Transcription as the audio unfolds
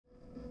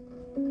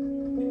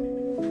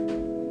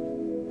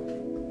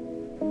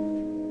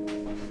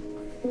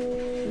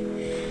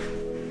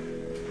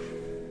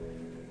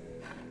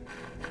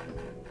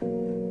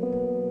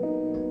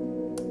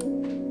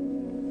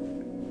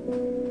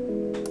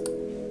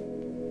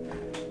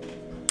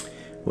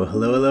Well,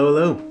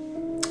 hello.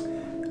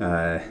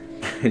 I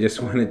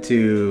just wanted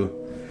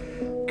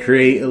to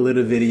create a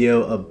little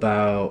video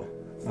about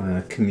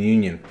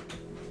communion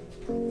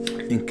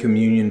and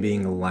communion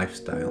being a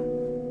lifestyle.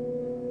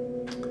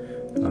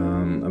 I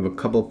have a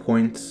couple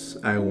points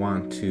I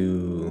want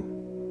to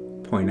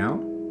point out,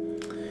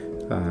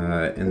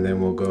 and then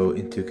we'll go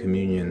into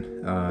communion.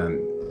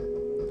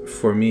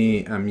 For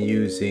me, I'm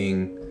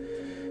using,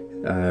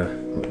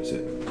 what is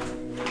it?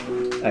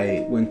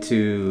 I went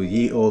to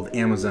ye old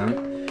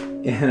Amazon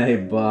and I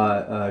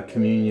bought Holy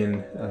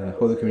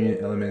Communion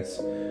elements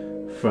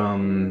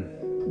from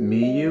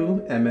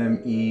Miyou,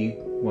 Mmeyou.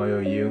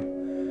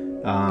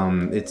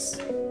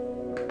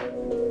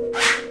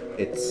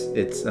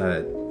 It's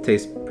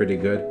tastes pretty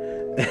good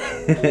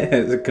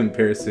as it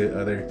compares to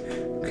other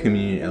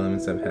communion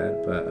elements I've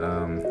had. But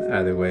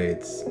either way,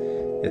 it's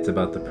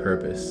about the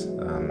purpose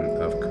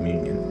of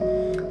communion,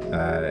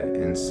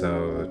 and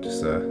so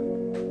just a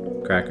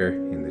cracker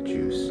in the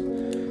juice.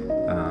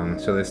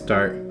 So let's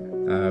start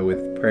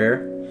with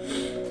prayer.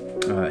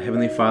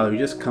 Heavenly Father, we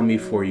just come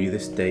before you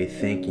this day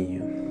thanking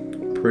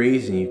you,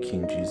 praising you,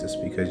 King Jesus,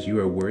 because you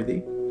are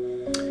worthy,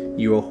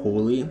 you are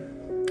holy,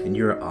 and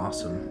you are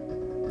awesome.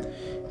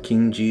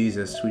 King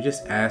Jesus, we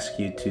just ask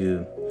you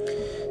to,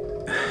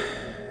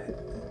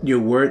 your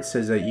word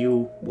says that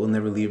you will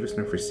never leave us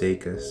nor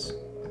forsake us.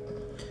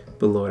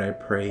 But Lord, I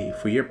pray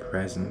for your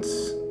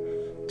presence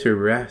to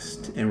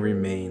rest and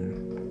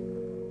remain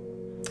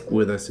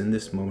with us in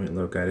this moment,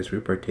 Lord God, as we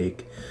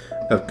partake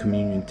of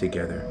communion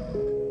together.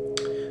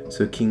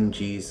 So King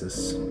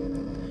Jesus,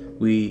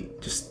 we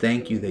just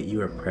thank you that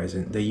you are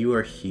present, that you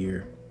are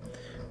here.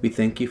 We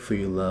thank you for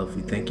your love.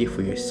 We thank you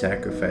for your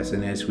sacrifice.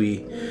 And as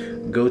we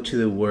go to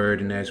the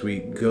word and as we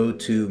go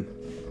to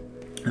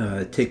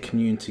take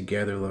communion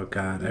together, Lord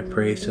God, I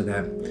pray so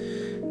that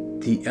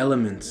the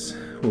elements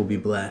will be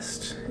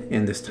blessed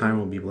and this time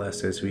will be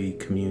blessed as we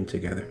commune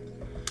together.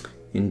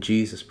 In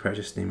Jesus'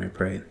 precious name I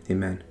pray.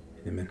 Amen.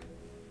 Amen.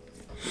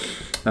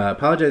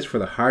 Apologize for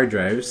the hard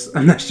drives.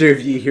 I'm not sure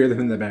if you hear them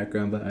in the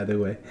background, but either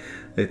way,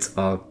 it's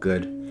all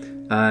good.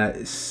 One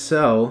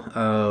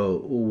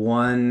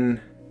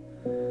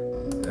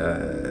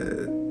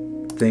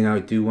thing I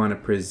do want to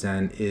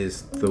present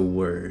is the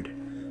word.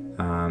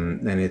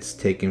 And it's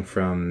taken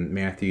from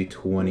Matthew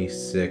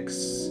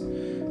 26,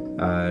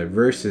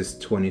 verses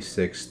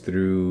 26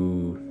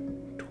 through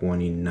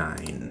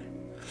 29.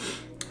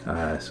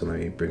 So let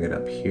me bring it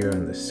up here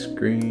on the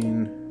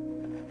screen.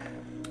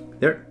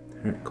 There.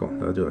 All right,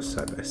 cool. I'll do a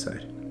side by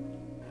side.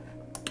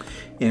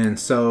 And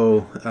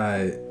so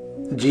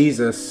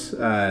Jesus,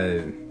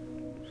 in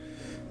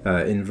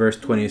verse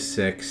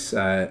 26,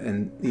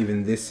 and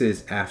even this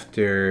is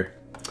after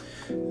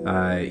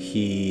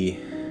he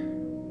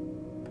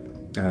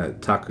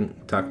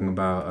talking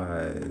about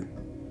I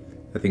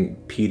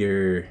think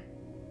Peter,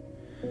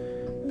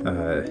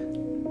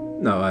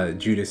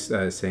 Judas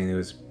saying he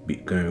was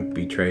going to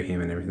betray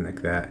him and everything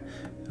like that.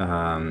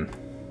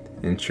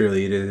 And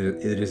surely it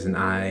is an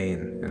I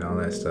and all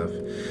that stuff.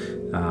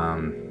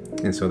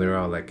 And so they're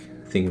all like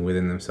thinking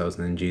within themselves.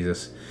 And then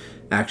Jesus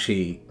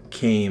actually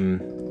came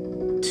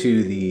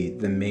to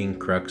the main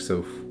crux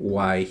of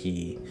why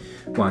he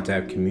wanted to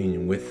have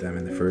communion with them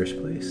in the first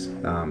place,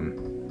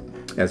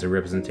 as a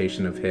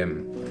representation of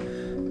him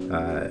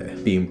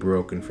being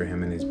broken for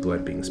him and his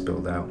blood being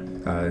spilled out.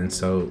 And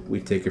so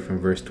we take it from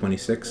verse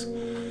 26.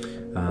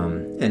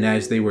 And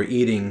as they were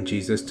eating,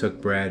 Jesus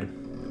took bread,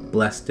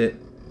 blessed it,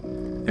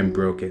 and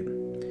broke it.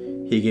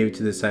 He gave it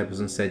to the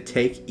disciples and said,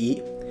 "Take,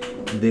 eat,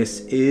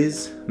 this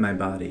is my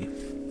body."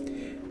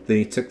 Then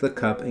he took the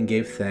cup and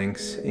gave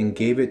thanks and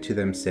gave it to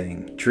them,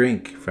 saying,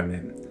 "Drink from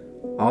it,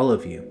 all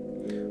of you,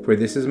 for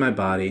this is my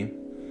body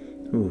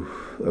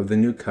of the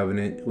new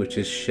covenant, which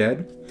is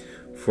shed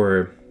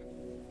for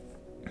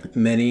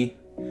many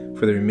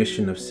for the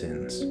remission of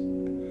sins.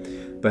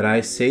 But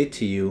I say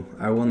to you,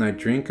 I will not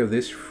drink of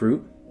this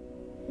fruit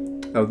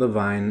of the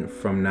vine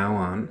from now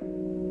on,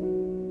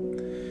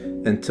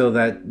 until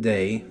that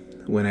day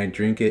when I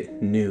drink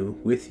it new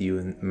with you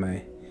in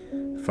my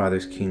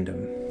Father's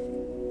kingdom."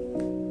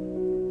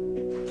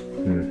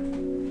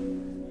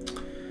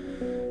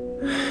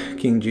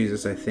 King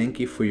Jesus, I thank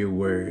you for your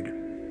word.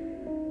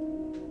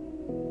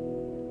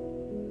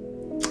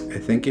 I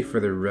thank you for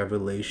the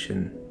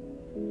revelation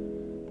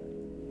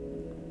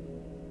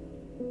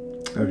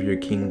of your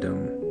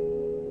kingdom,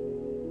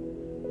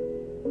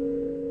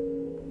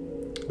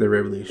 the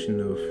revelation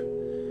of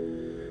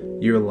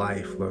your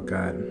life, Lord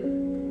God,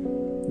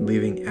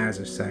 living as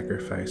a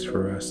sacrifice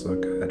for us,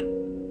 Lord God,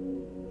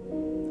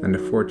 and the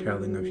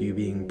foretelling of you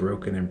being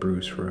broken and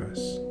bruised for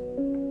us.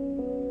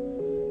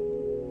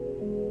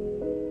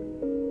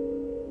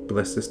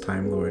 Bless this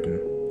time, Lord, and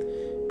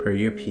pray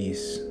your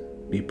peace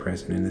be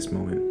present in this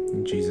moment.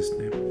 In Jesus'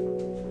 name.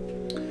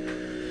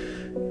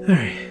 All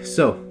right,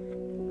 so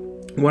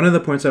one of the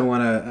points I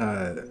want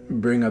to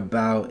bring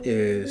about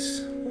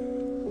is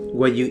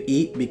what you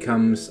eat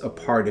becomes a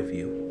part of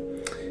you.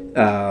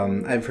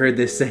 I've heard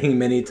this saying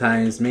many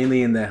times,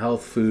 mainly in the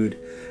health food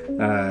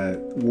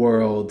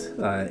world,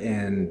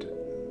 and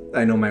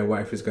I know my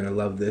wife is going to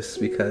love this,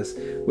 because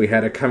we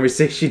had a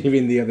conversation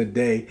even the other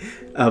day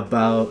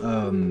about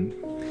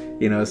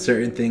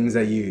certain things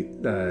that you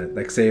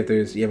like, say if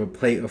you have a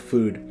plate of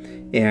food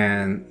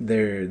and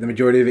the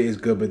majority of it is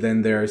good, but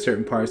then there are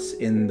certain parts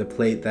in the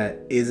plate that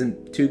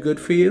isn't too good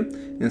for you,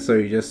 and so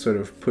you just sort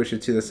of push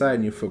it to the side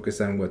and you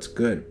focus on what's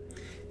good.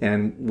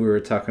 And we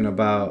were talking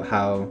about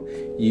how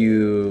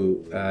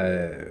you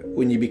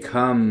when you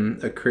become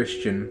a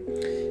Christian,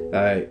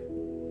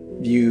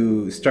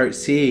 you start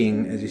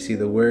seeing, as you see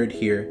the word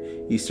here,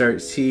 you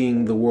start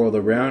seeing the world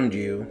around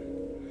you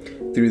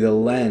through the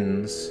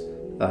lens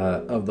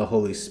of the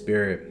Holy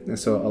Spirit. And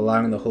so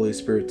allowing the Holy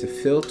Spirit to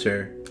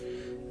filter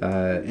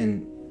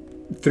and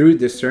through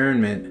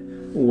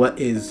discernment what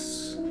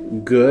is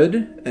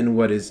good and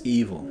what is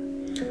evil.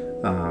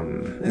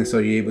 And so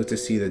you're able to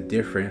see the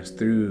difference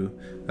through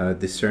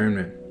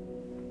discernment.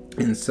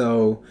 And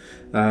so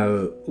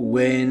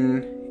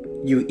when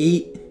you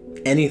eat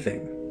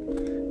anything,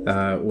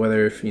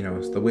 whether if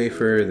it's the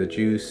wafer, the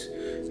juice,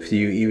 if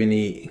you even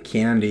eat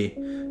candy,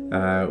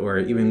 or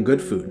even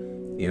good food,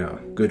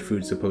 good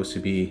food's supposed to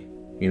be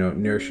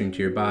nourishing to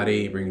your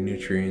body, bringing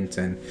nutrients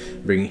and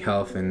bringing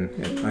health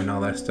and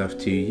all that stuff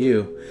to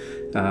you.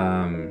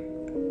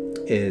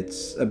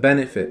 It's a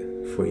benefit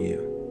for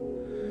you.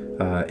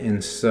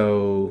 And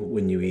so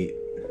when you eat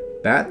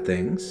bad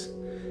things,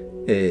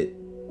 it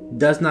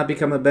does not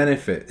become a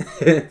benefit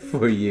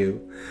for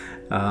you.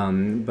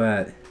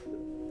 But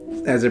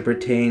as it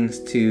pertains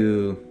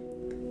to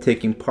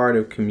taking part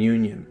of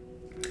communion,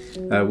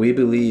 we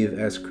believe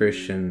as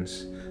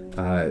Christians,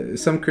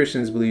 some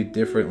Christians believe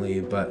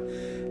differently, but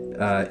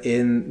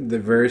in the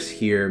verse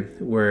here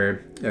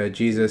where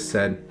Jesus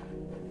said,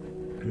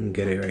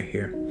 get it right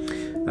here.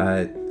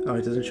 Oh,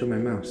 it doesn't show my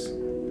mouse.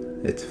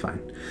 It's fine.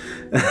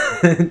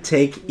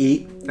 Take,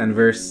 eat, and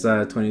verse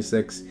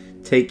 26,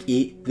 take,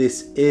 eat,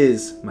 this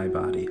is my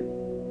body.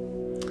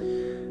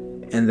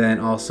 And then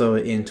also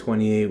in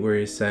 28 where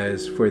he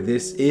says, for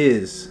this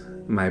is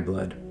my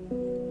blood.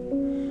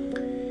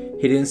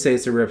 He didn't say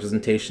it's a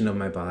representation of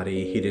my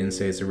body. He didn't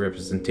say it's a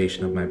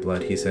representation of my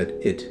blood. He said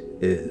it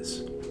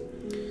is.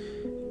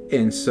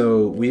 And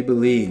so we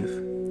believe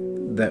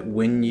that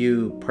when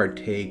you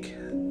partake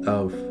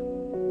of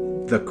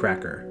the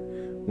cracker,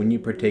 when you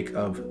partake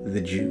of the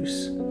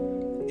juice,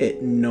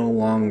 it no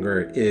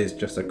longer is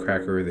just a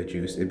cracker or the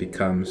juice. It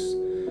becomes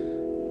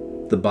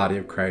the body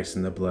of Christ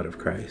and the blood of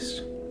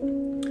Christ.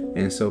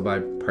 And so by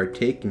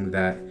partaking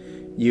that,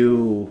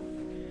 you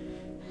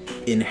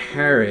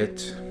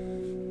inherit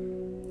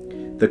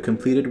the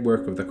completed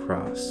work of the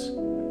cross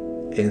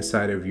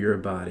inside of your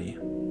body.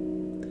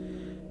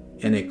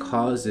 And it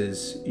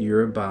causes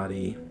your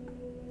body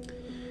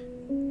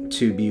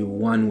to be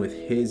one with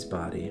his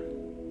body.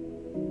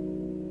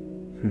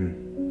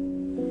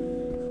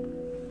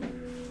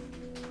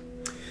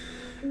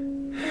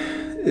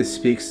 It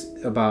speaks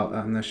about,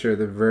 I'm not sure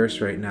the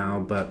verse right now,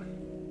 but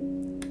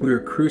we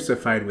were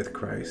crucified with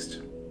Christ.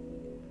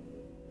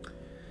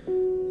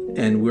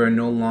 And we are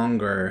no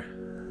longer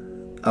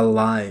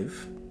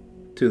alive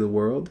to the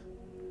world.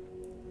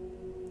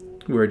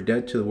 We are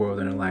dead to the world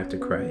and alive to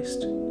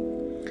Christ.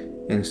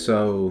 And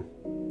so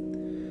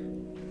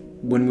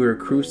when we were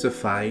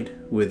crucified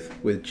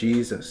with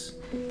Jesus,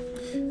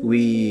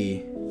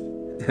 we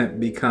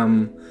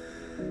become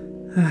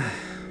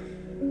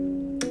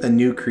a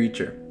new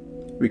creature.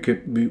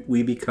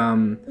 We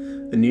become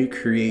a new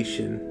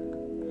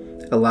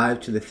creation,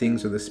 alive to the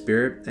things of the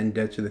Spirit and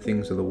dead to the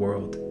things of the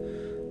world.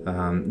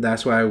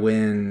 That's why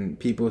when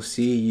people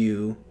see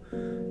you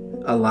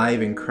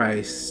alive in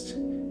Christ,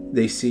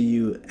 they see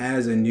you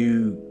as a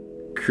new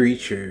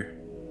creature.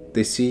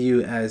 They see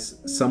you as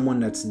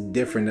someone that's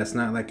different, that's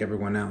not like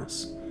everyone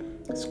else.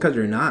 It's because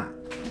you're not.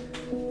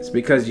 It's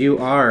because you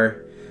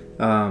are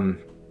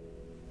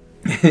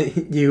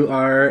you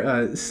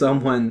are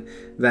someone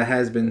that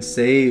has been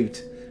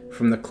saved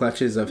from the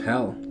clutches of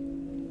hell.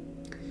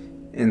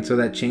 And so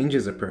that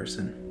changes a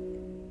person.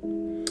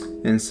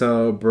 And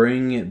so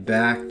bring it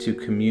back to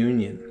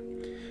communion.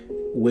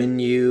 When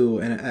you,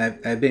 and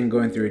I've been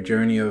going through a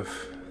journey of,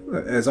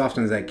 as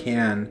often as I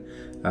can,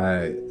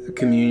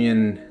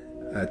 communion,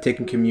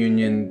 taking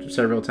communion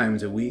several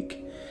times a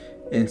week.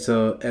 And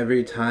so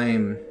every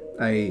time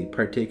I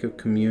partake of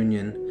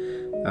communion,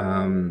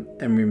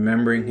 and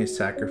remembering his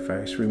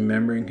sacrifice,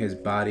 remembering his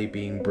body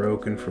being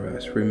broken for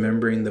us,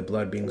 remembering the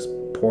blood being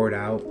poured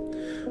out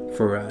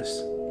for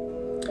us,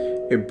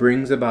 it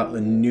brings about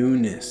a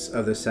newness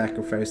of the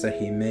sacrifice that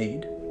he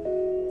made.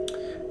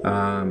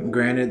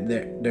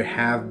 Granted, there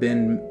have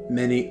been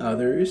many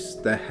others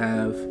that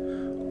have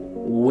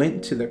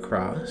went to the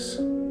cross,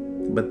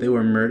 but they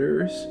were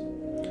murderers.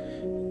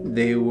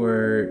 They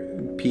were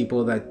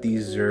people that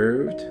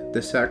deserved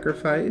the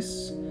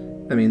sacrifice.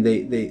 I mean,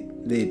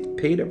 they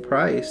paid a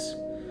price,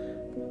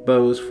 but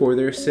it was for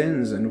their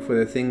sins and for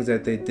the things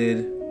that they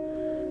did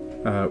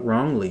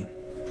wrongly.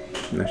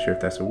 I'm not sure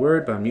if that's a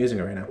word, but I'm using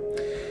it right now.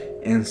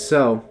 And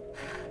so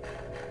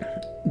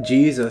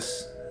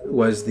Jesus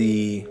was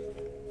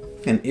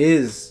and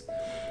is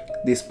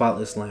the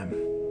spotless lamb.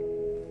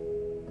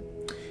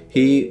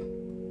 He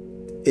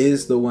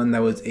is the one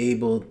that was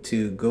able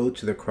to go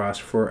to the cross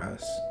for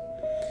us.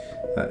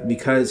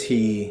 Because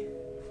he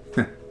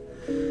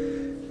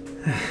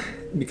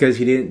because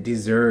he didn't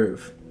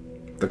deserve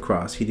the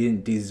cross. He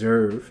didn't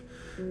deserve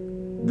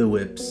the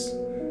whips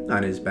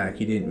on his back.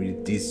 He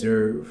didn't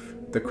deserve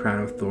the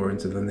crown of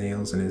thorns and the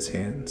nails in his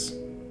hands.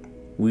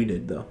 We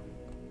did, though.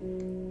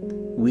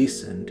 We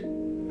sinned.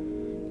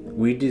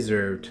 We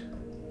deserved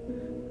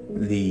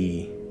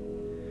the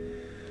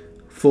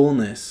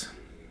fullness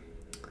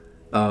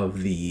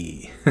of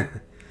the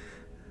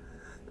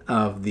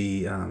of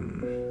the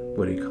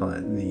what do you call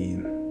it,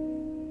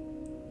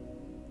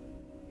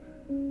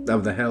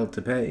 of the hell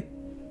to pay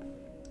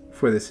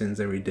for the sins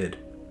that we did.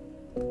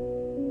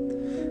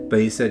 But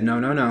he said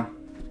no.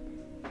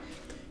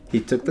 He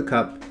took the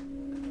cup.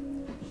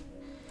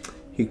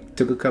 He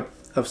took a cup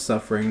of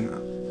suffering,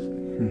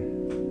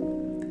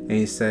 and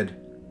he said,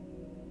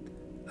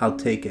 I'll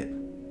take it.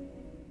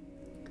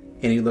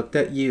 And he looked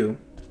at you,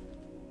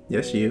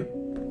 yes, you,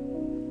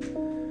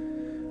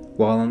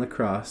 while on the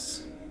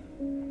cross,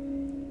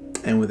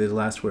 and with his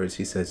last words,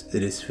 he says,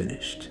 it is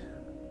finished.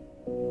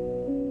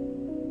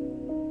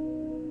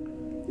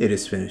 It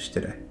is finished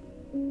today.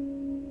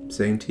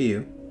 Saying to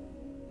you,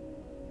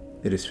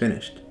 it is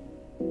finished.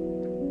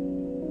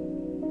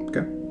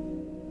 Okay?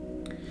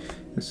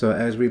 And so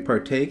as we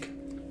partake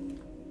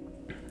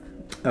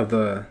of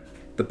the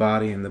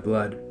body and the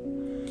blood,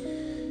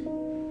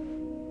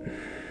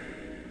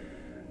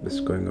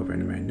 just going over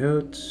into my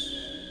notes.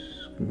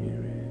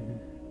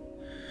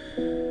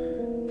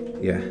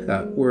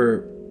 Yeah,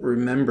 we're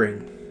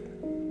remembering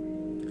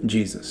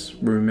Jesus.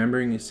 We're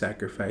remembering his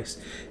sacrifice.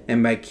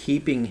 And by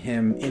keeping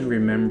him in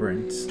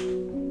remembrance,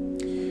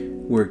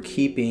 we're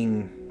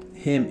keeping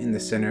him in the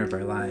center of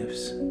our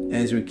lives. And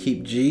as we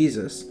keep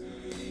Jesus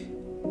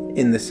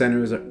in the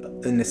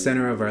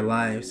center of our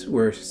lives,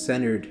 we're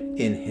centered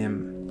in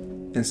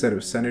him instead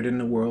of centered in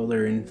the world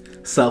or in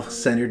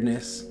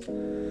self-centeredness,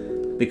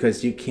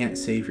 because you can't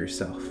save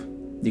yourself.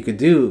 You could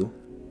do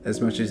as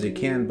much as you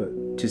can,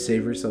 but to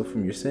save yourself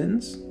from your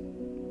sins,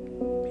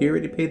 he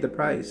already paid the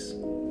price.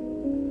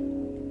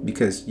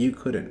 Because you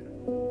couldn't.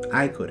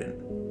 I couldn't.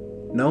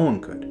 No one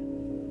could.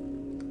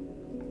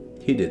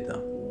 He did,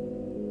 though.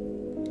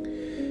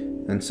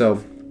 And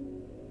so,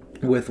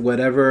 with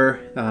whatever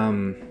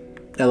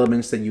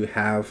elements that you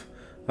have,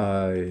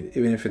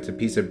 even if it's a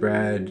piece of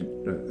bread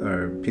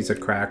or a piece of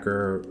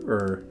cracker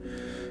or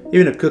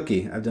even a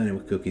cookie. I've done it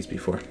with cookies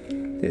before.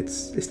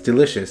 It's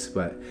delicious,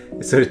 but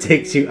it sort of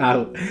takes you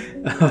out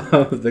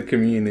of the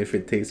communion if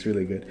it tastes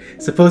really good.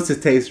 It's supposed to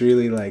taste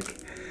really like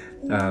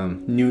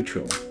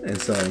neutral,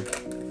 and so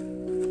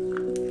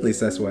at least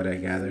that's what I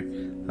gather.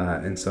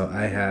 And so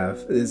I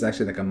have, this is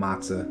actually like a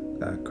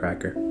matzah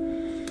cracker,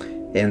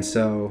 and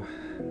so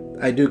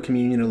I do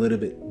communion a little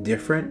bit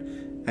different.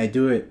 I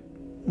do it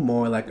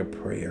more like a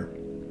prayer,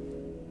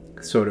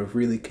 sort of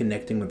really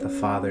connecting with the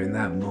Father in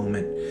that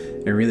moment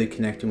and really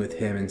connecting with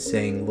him and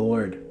saying,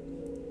 Lord,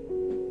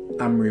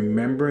 I'm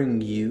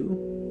remembering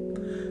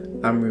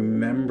you. I'm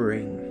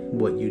remembering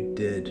what you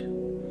did.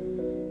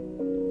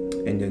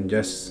 And then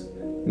just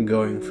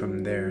going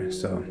from there.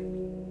 So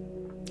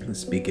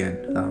let's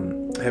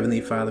begin.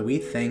 Heavenly Father, we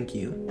thank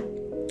you.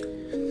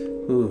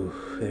 Ooh,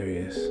 there he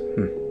is.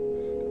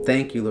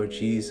 Thank you, Lord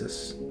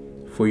Jesus,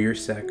 for your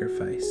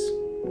sacrifice.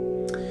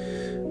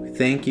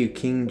 Thank you,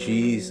 King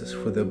Jesus,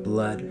 for the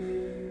blood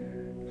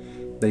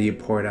that you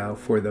poured out,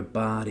 for the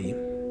body,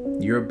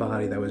 your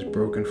body that was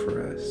broken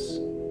for us.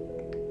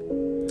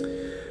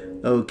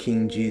 Oh,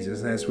 King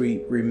Jesus, as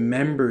we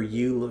remember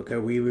you, Lord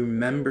God, we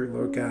remember,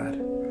 Lord God,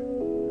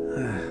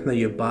 that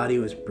your body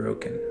was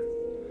broken.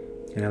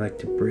 And I like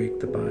to break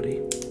the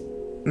body.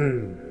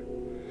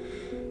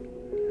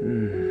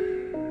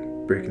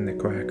 Breaking the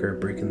cracker,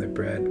 breaking the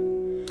bread,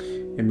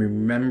 in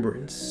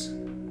remembrance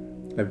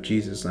of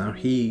Jesus. Now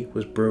he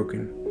was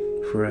broken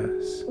for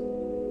us.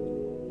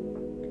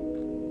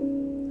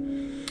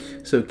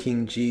 So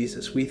King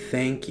Jesus, we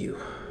thank you.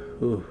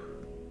 Ooh.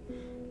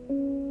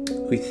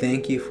 We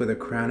thank you for the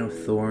crown of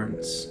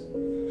thorns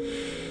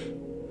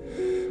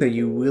that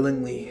you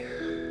willingly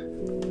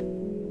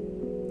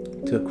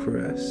took for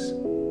us.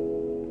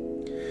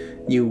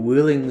 You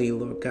willingly,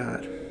 Lord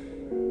God,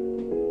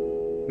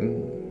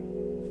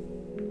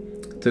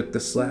 took the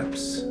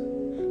slaps.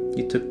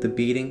 You took the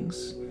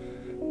beatings.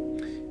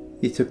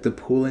 You took the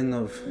pulling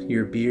of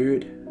your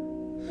beard.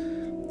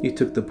 You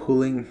took the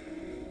pulling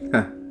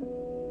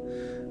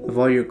of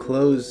all your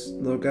clothes.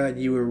 Lord God,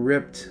 you were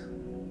ripped,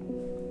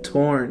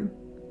 torn.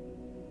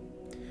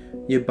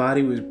 Your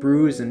body was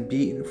bruised and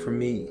beaten for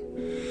me.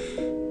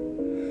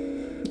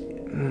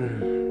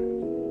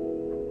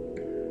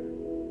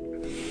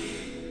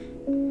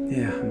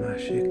 Yeah,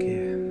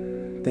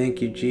 Mashike.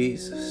 Thank you,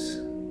 Jesus,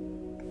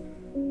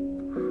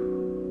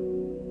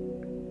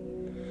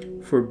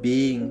 for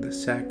being the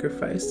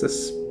sacrifice, the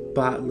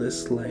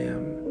spotless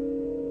lamb.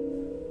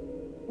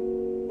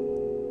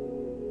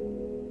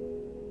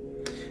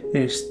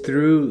 And it's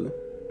through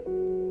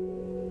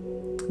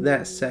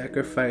that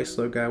sacrifice,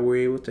 Lord God, we're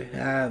able to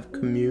have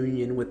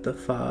communion with the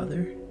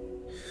Father.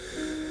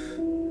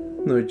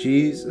 Lord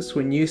Jesus,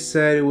 when you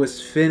said it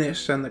was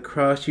finished on the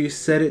cross, you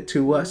said it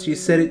to us. You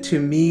said it to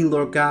me,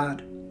 Lord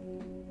God.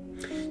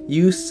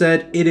 You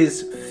said it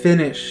is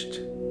finished.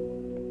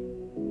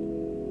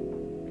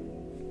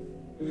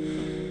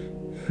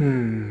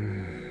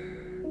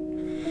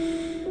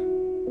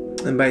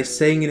 And by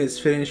saying it is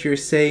finished, you're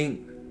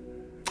saying,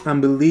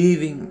 I'm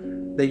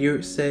believing that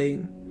you're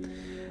saying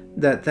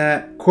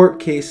that court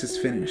case is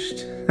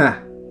finished.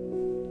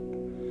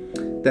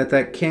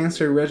 That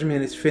cancer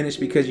regimen is finished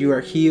because you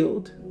are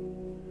healed.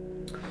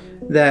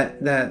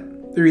 That the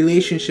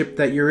relationship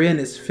that you're in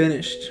is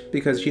finished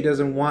because she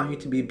doesn't want you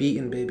to be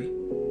beaten, baby.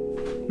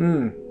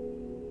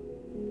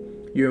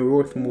 You're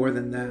worth more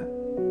than that.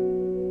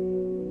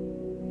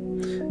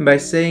 And by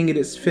saying it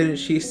is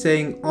finished, she's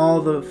saying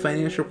all the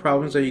financial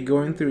problems that you're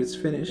going through is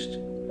finished.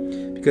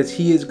 Because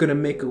he is going to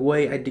make a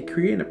way. I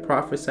decree and I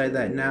prophesy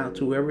that now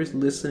to whoever's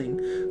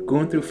listening,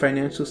 going through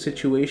financial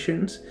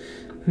situations.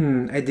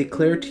 I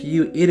declare to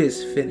you, it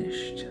is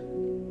finished.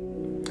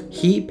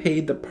 He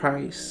paid the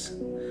price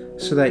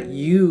so that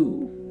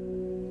you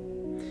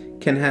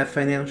can have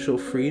financial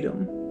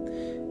freedom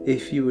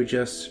if you would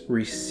just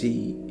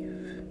receive.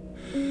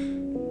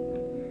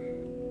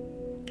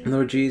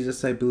 Lord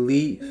Jesus, I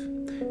believe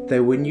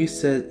that when you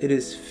said it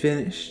is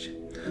finished,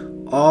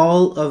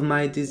 all of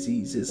my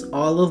diseases,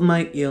 all of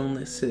my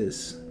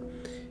illnesses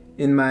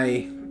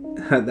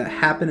that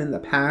happened in the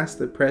past,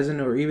 the present,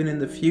 or even in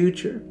the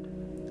future,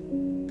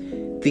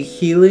 the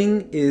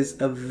healing is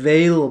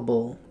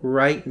available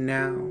right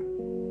now.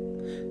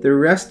 The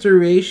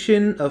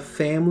restoration of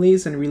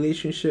families and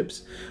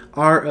relationships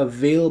are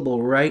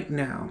available right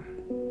now.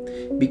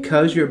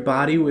 Because your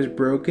body was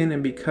broken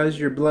and because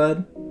your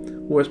blood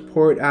was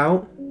poured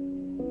out,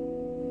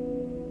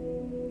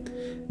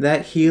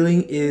 that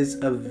healing is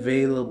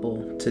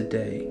available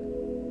today.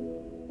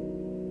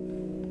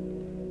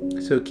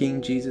 So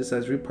King Jesus,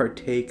 as we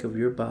partake of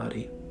your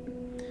body,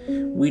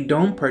 we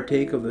don't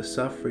partake of the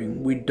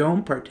suffering. We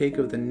don't partake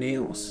of the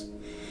nails.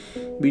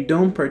 We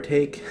don't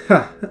partake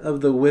of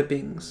the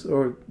whippings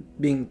or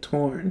being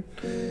torn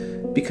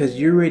because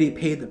you already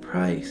paid the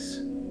price.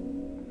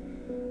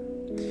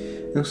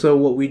 And so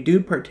what we do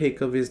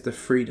partake of is the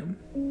freedom.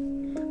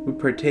 We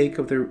partake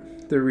of the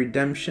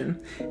redemption,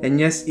 and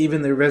yes,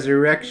 even the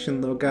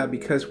resurrection, Lord God,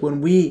 because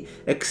when we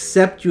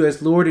accept you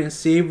as Lord and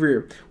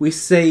Savior, we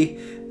say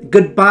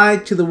goodbye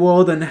to the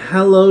world and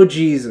hello,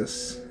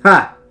 Jesus.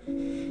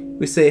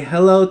 We say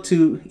hello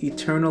to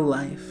eternal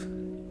life.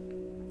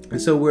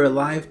 And so we're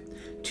alive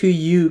to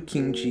you,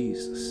 King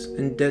Jesus,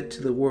 and dead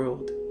to the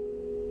world.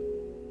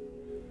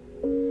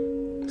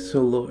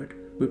 So Lord,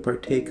 we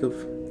partake of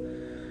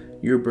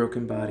your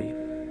broken body,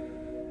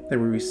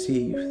 and we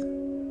receive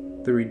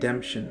the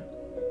redemption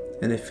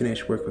and the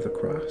finished work of the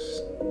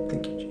cross.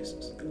 Thank you,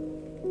 Jesus.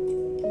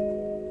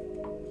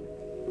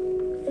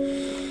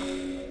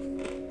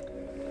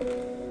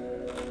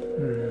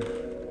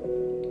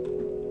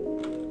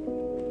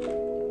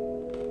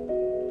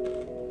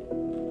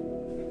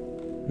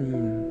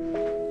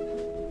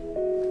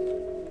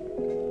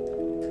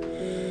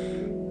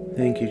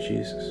 Thank you,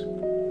 Jesus.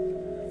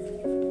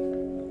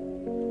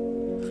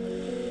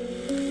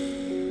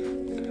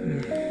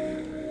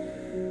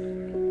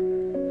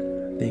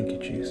 Thank you,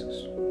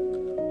 Jesus.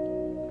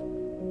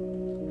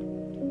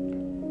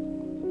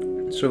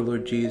 So,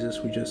 Lord Jesus,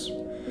 we just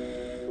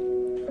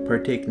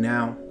partake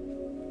now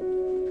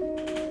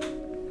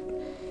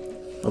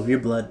of your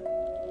blood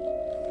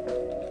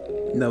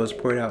that was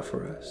poured out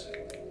for us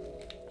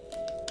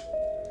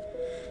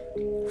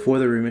for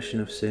the remission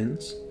of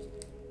sins,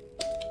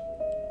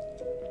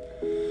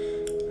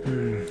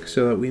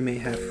 so that we may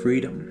have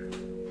freedom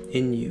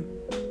in you,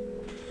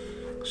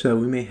 so that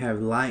we may have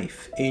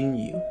life in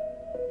you,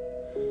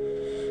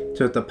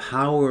 so that the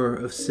power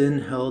of sin,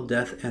 hell,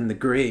 death, and the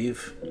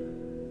grave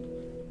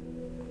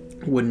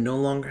would no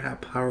longer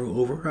have power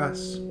over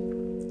us.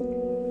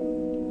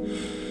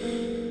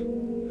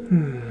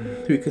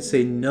 We could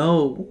say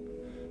no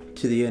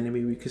to the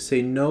enemy. We could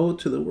say no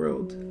to the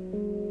world.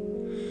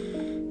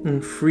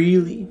 And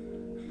freely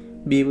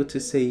be able to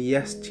say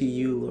yes to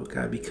you, Lord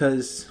God,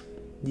 because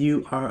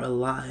you are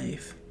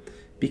alive.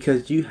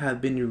 Because you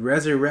have been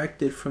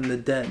resurrected from the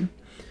dead.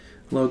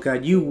 Lord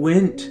God, you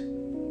went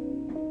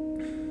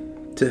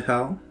to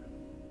hell,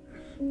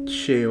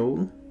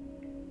 Sheol,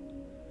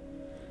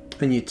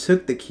 and you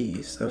took the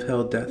keys of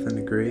hell, death, and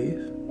the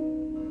grave.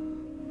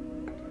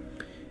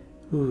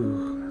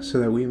 So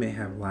that we may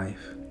have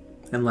life,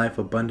 and life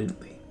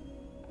abundantly.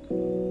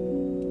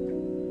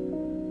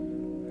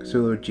 So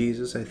Lord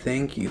Jesus, I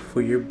thank you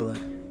for your blood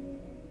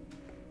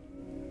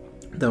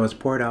that was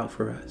poured out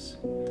for us.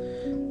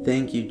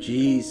 Thank you,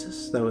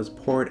 Jesus, that was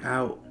poured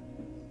out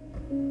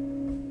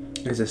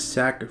as a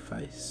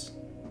sacrifice.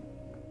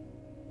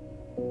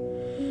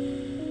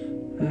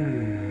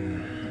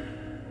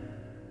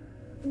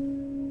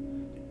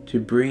 To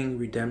bring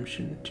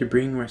redemption, to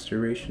bring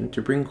restoration,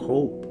 to bring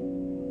hope.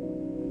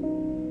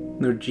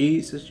 Lord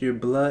Jesus, your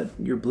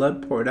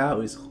blood poured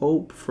out is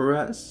hope for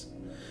us.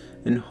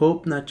 And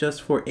hope not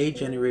just for a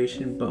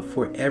generation, but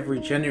for every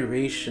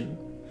generation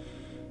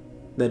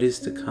that is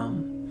to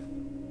come.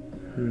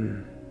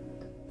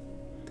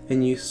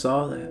 And you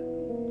saw that.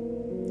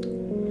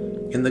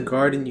 In the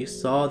garden, you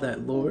saw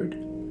that, Lord.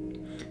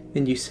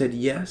 And you said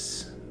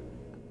yes.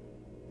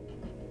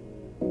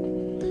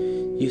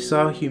 You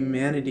saw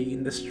humanity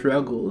in the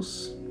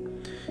struggles.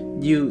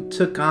 You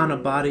took on a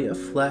body of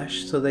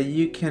flesh so that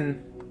you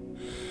can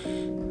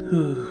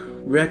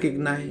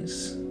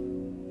recognize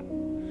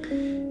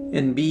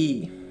and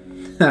be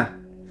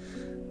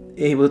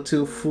able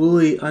to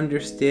fully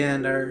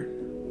understand our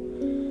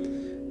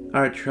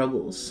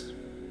troubles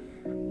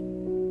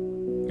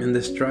and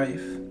the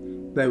strife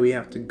that we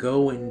have to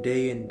go in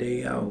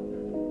day out.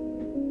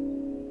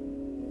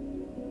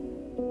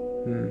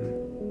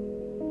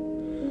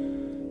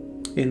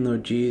 In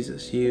Lord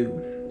Jesus,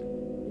 you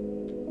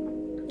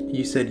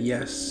said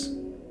yes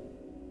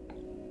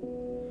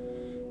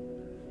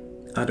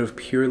out of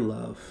pure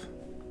love.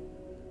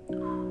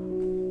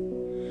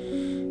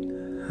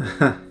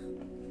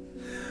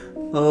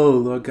 Oh,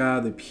 Lord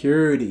God, the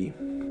purity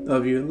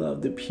of your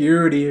love, the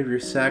purity of your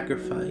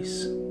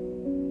sacrifice.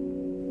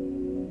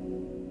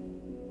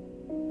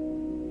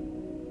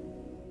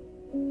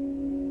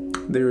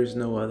 There is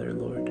no other,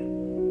 Lord.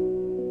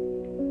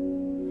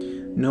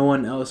 No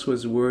one else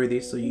was worthy,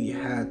 so you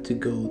had to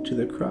go to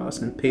the cross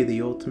and pay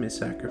the ultimate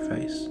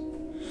sacrifice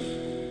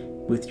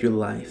with your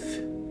life.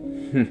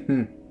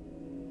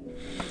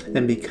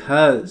 And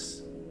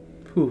because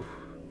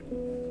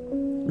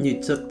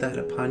you took that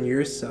upon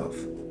yourself,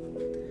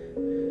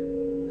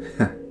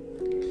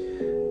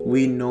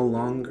 we no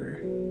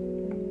longer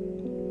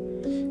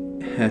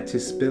had to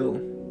spill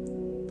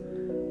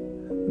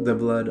the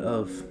blood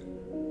of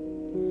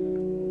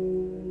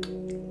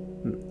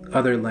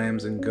other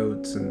lambs and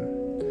goats,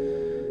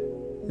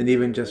 and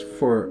even just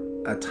for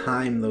a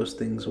time those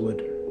things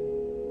would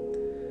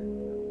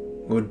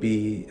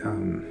be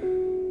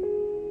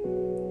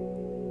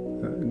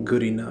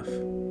good enough,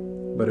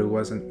 but it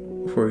wasn't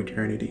for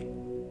eternity.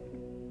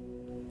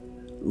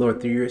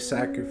 Lord, through your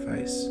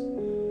sacrifice,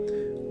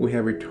 we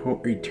have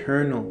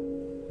eternal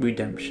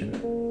redemption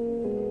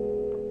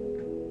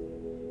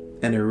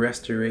and a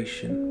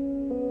restoration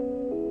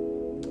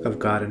of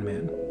God and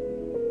man.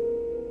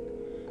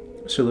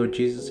 So Lord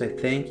Jesus, I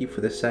thank you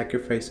for the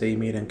sacrifice that you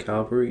made on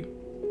Calvary.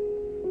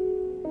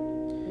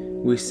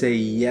 We say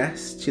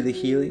yes to the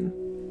healing.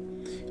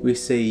 We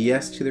say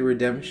yes to the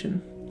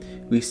redemption.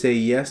 We say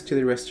yes to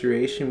the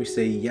restoration. We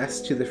say yes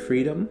to the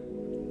freedom.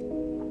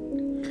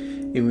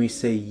 And we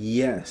say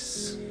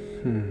yes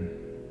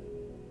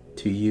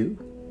to you.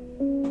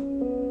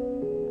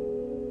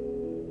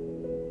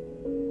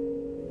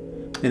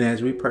 And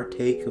as we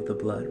partake of the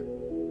blood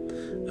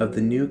of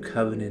the new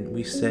covenant,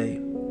 we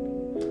say,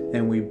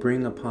 and we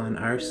bring upon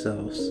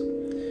ourselves,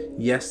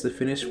 yes, the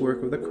finished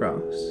work of the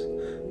cross,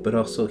 but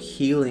also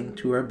healing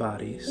to our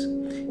bodies,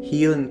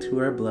 healing to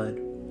our blood,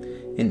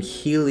 and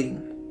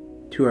healing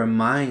to our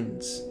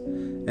minds,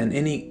 and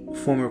any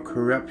form of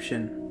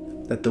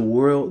corruption that the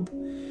world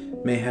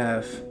may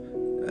have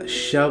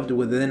shoved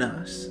within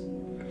us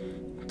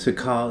to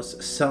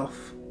cause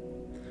self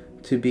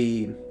to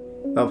be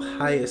of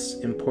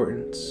highest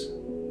importance,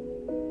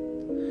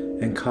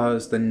 and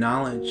cause the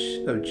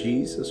knowledge of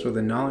Jesus or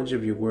the knowledge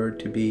of your word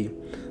to be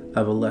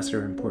of a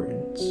lesser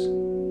importance.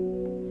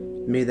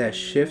 May that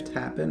shift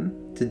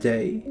happen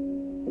today.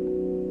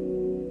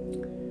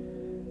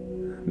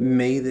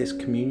 May this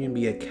communion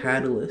be a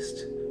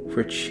catalyst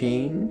for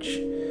change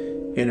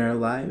in our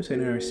lives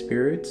and in our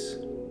spirits.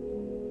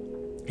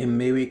 And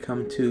may we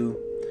come to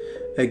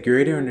a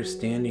greater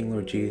understanding,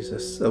 Lord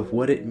Jesus, of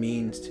what it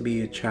means to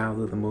be a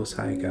child of the Most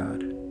High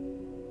God.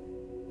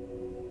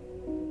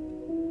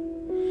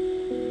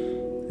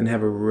 And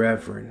have a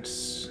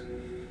reverence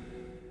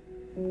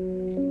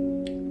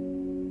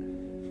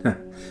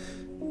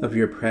of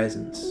your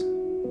presence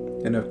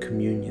and of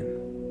communion.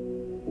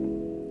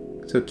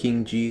 So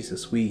King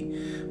Jesus, we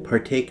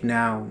partake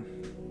now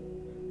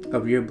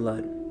of your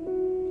blood.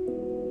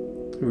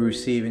 We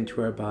receive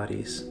into our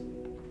bodies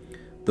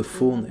the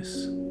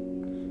fullness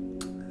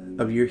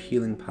of your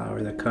healing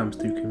power that comes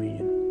through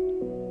communion.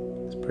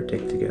 Let's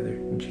partake together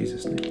in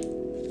Jesus' name.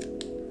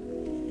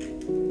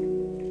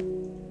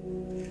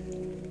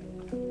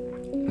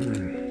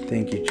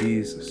 Thank you,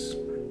 Jesus.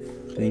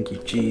 Thank you,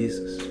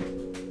 Jesus.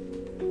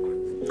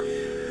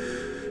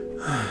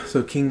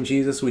 So, King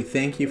Jesus, we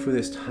thank you for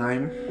this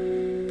time.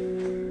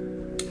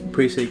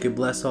 Pray so you could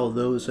bless all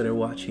those that are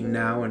watching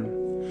now and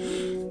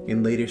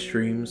in later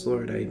streams,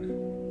 Lord. I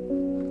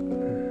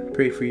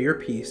pray for your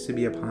peace to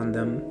be upon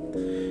them.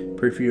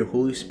 Pray for your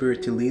Holy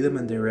Spirit to lead them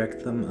and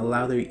direct them.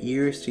 Allow their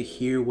ears to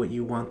hear what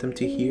you want them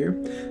to hear.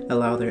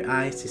 Allow their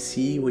eyes to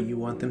see what you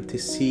want them to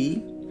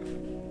see.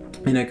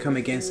 And I come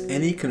against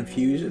any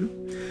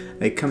confusion.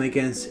 I come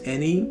against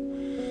any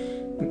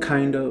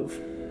kind of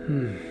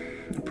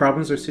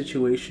problems or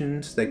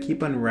situations that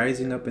keep on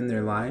rising up in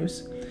their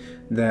lives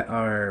that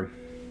are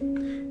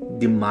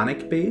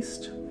demonic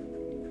based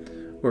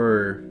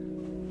or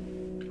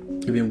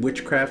even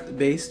witchcraft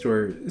based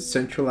or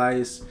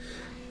centralized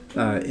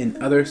in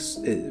others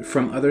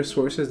from other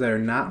sources that are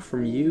not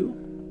from you.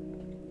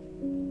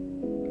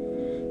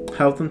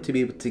 Help them to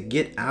be able to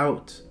get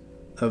out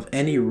of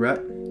any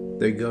rut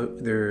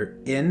they're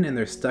in and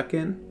they're stuck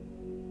in.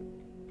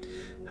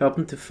 Help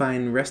them to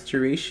find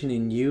restoration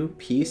in you,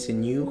 peace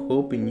in you,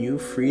 hope in you,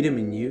 freedom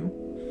in you.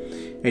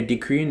 I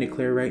decree and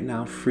declare right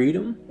now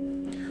freedom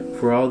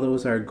for all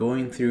those that are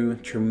going through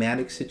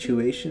traumatic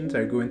situations,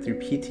 are going through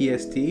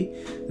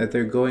PTSD, that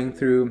they're going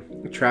through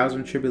trials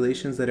and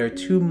tribulations that are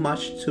too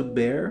much to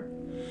bear.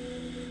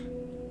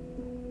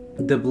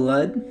 The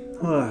blood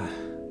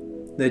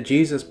that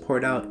Jesus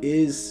poured out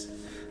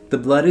the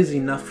blood is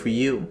enough for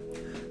you.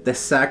 The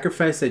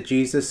sacrifice that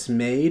Jesus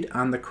made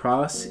on the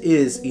cross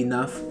is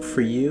enough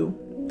for you,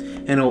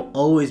 and it will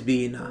always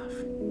be enough.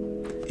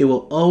 It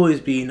will always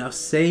be enough.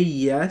 Say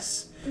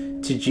yes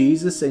to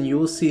Jesus, and you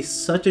will see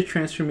such a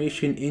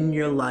transformation in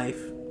your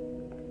life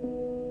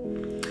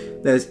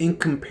that is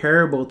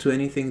incomparable to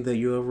anything that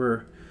you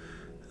ever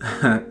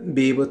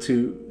be able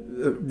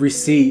to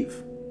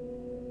receive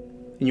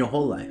in your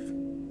whole life.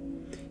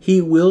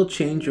 He will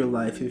change your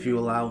life if you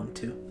allow him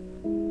to.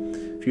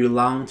 If you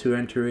allow him to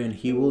enter in,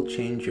 he will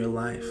change your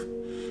life.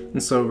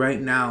 And so right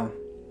now,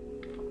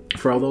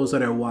 for all those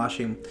that are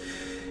watching,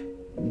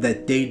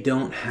 that they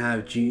don't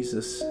have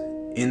Jesus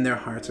in their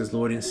hearts as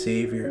Lord and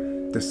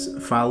Savior,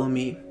 just follow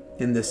me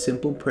in this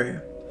simple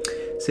prayer.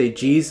 Say,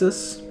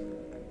 Jesus,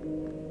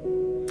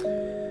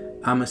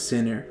 I'm a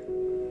sinner.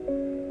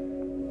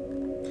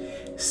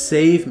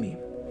 Save me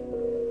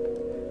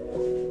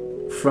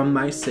from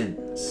my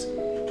sins.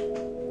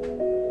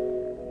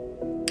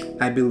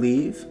 I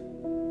believe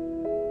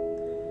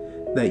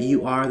that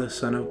you are the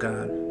Son of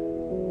God.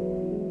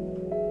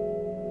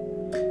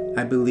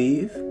 I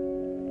believe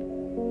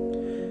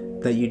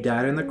that you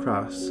died on the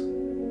cross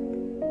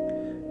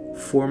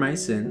for my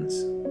sins,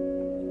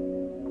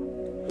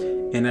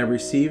 and I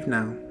receive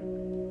now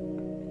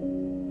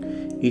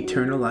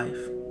eternal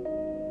life,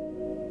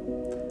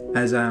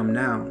 as I am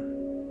now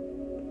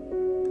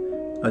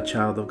a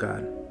child of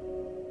God.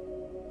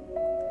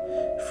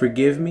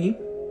 Forgive me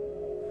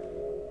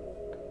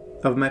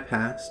of my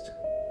past.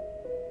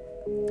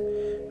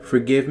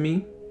 Forgive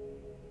me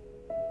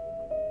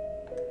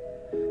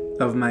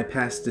of my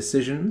past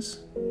decisions.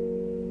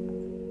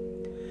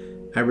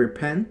 I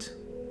repent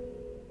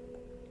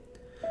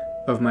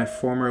of my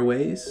former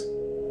ways,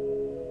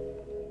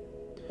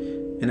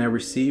 and I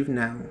receive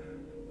now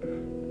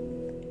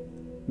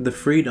the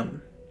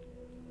freedom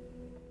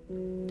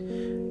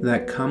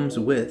that comes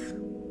with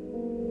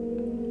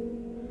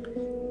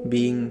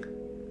being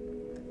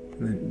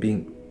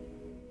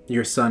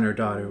your son or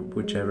daughter,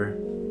 whichever.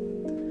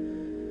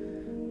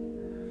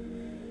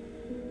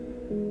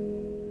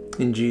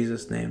 In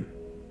Jesus' name,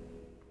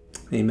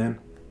 amen.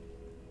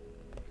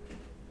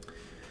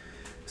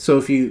 So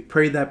if you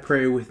prayed that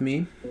prayer with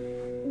me,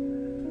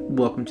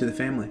 welcome to the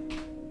family.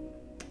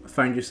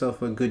 Find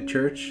yourself a good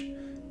church.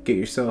 Get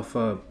yourself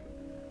a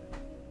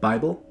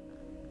Bible.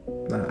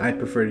 I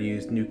prefer to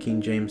use New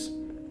King James,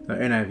 or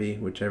NIV,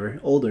 whichever.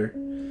 Older,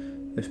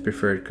 if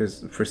preferred,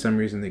 because for some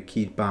reason they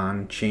keep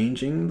on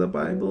changing the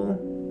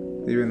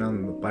Bible, even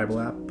on the Bible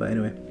app. But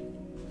anyway,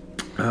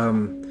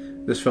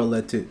 just felt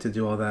led to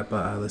do all that.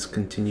 But let's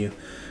continue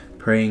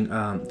praying.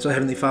 So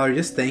Heavenly Father,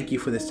 just thank you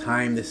for this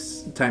time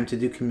to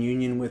do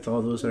communion with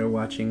all those that are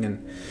watching,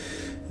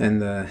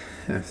 and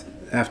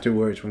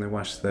afterwards when they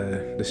watch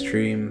the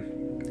stream.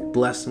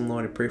 Bless them,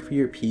 Lord. I pray for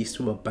your peace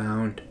to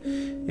abound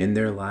in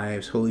their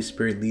lives. Holy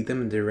Spirit, lead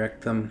them and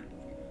direct them.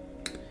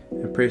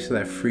 I pray so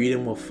that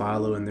freedom will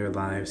follow in their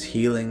lives.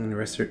 Healing,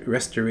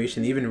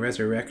 restoration, even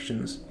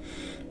resurrections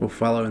will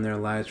follow in their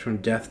lives from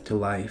death to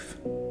life.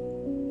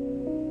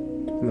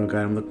 Lord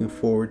God, I'm looking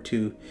forward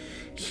to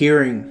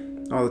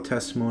hearing all the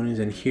testimonies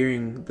and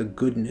hearing the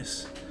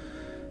goodness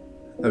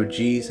of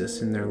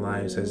Jesus in their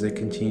lives as they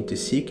continue to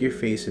seek your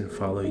face and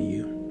follow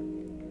you.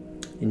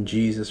 In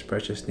Jesus'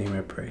 precious name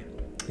I pray.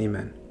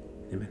 Amen.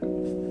 Amen.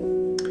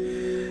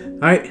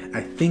 All right,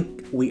 I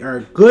think we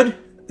are good.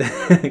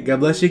 God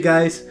bless you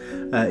guys.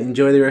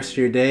 Enjoy the rest of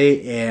your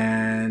day,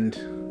 and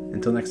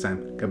until next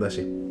time, God bless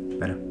you.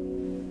 Bye now.